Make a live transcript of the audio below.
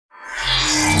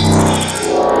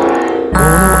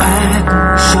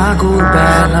let's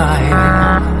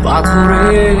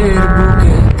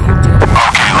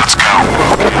go.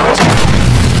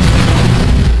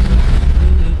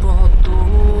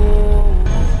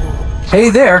 Hey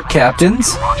there,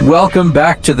 Captains! Welcome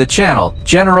back to the channel,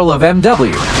 General of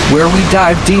MW, where we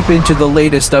dive deep into the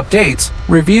latest updates,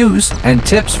 reviews, and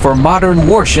tips for modern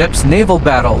warships naval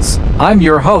battles. I'm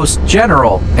your host,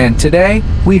 General, and today,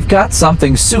 we've got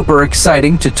something super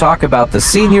exciting to talk about: the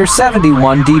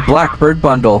SR-71D Blackbird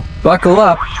bundle. Buckle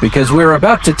up, because we're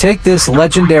about to take this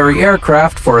legendary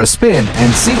aircraft for a spin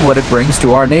and see what it brings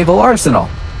to our naval arsenal.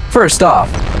 First off,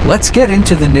 let's get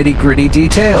into the nitty-gritty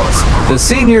details. The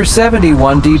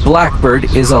SR-71D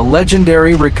Blackbird is a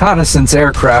legendary reconnaissance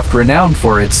aircraft renowned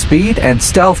for its speed and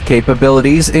stealth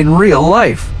capabilities in real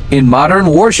life. In Modern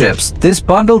Warships, this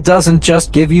bundle doesn't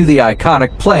just give you the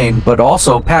iconic plane, but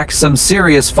also packs some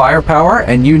serious firepower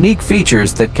and unique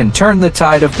features that can turn the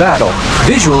tide of battle.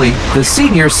 Visually, the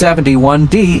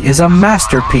SR-71D is a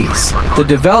masterpiece. The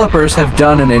developers have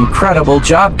done an incredible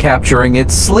job capturing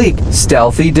its sleek,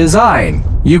 stealthy design.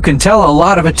 You can tell a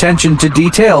lot of attention to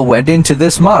detail went into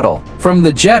this model, from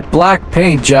the jet black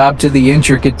paint job to the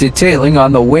intricate detailing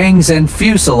on the wings and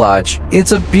fuselage.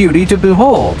 It's a beauty to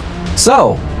behold.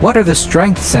 So, what are the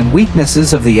strengths and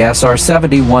weaknesses of the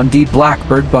SR-71D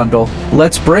Blackbird bundle?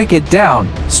 Let's break it down.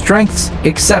 Strengths: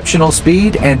 exceptional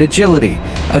speed and agility,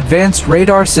 advanced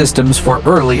radar systems for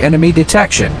early enemy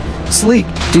detection, sleek,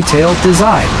 detailed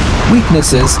design.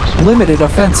 Weaknesses: limited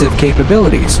offensive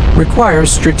capabilities,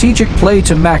 requires strategic play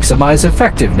to maximize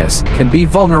effectiveness, can be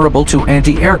vulnerable to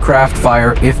anti-aircraft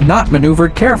fire if not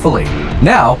maneuvered carefully.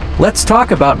 Now, let's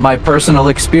talk about my personal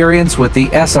experience with the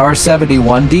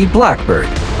SR-71D Blackbird.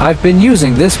 I've been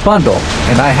using this bundle,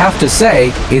 and I have to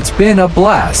say, it's been a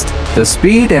blast. The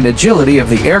speed and agility of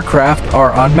the aircraft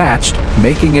are unmatched,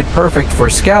 making it perfect for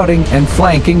scouting and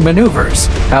flanking maneuvers.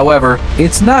 However,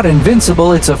 it's not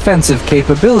invincible. Its offensive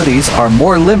capabilities are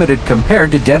more limited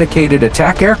compared to dedicated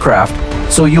attack aircraft,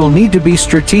 so you'll need to be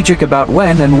strategic about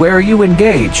when and where you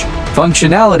engage.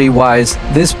 Functionality-wise,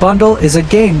 this bundle is a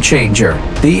game changer.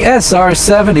 The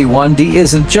SR-71D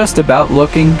isn't just about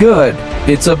looking good,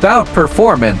 it's about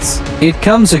performance. It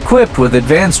comes equipped with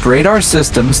advanced radar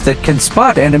systems that can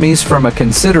spot enemies from a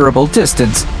considerable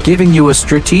distance, giving you a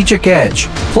strategic edge.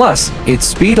 Plus, its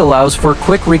speed allows for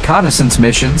quick reconnaissance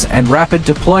missions and rapid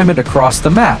deployment across the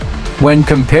map. When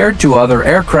compared to other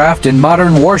aircraft in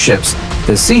modern warships,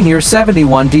 the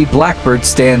SR-71D Blackbird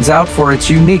stands out for its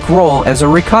unique role as a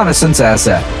reconnaissance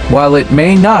asset. While it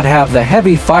may not have the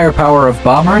heavy firepower of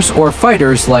bombers or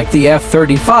fighters like the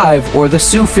F-35 or the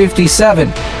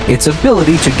Su-57, its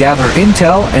ability to gather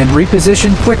intel and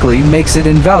reposition quickly makes it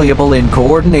invaluable in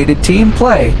coordinated team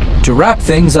play. To wrap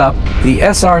things up, the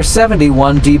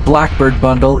SR-71D Blackbird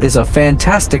bundle is a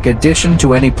fantastic addition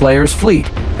to any player's fleet,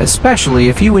 especially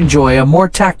if you enjoy a more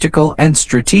tactical and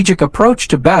strategic approach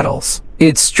to battles.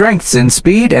 Its strengths in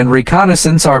speed and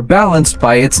reconnaissance are balanced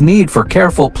by its need for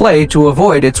careful play to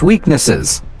avoid its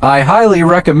weaknesses. I highly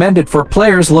recommend it for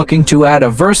players looking to add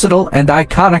a versatile and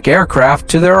iconic aircraft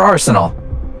to their arsenal.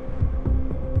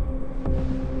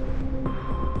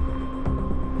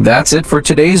 That's it for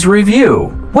today's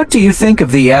review. What do you think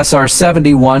of the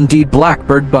SR-71D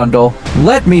Blackbird bundle?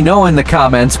 Let me know in the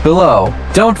comments below.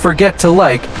 Don't forget to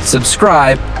like,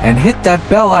 subscribe, and hit that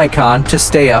bell icon to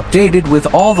stay updated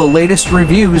with all the latest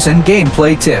reviews and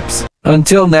gameplay tips.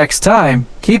 Until next time,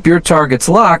 keep your targets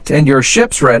locked and your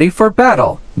ships ready for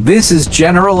battle. This is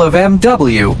General of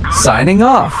MW, signing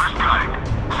off.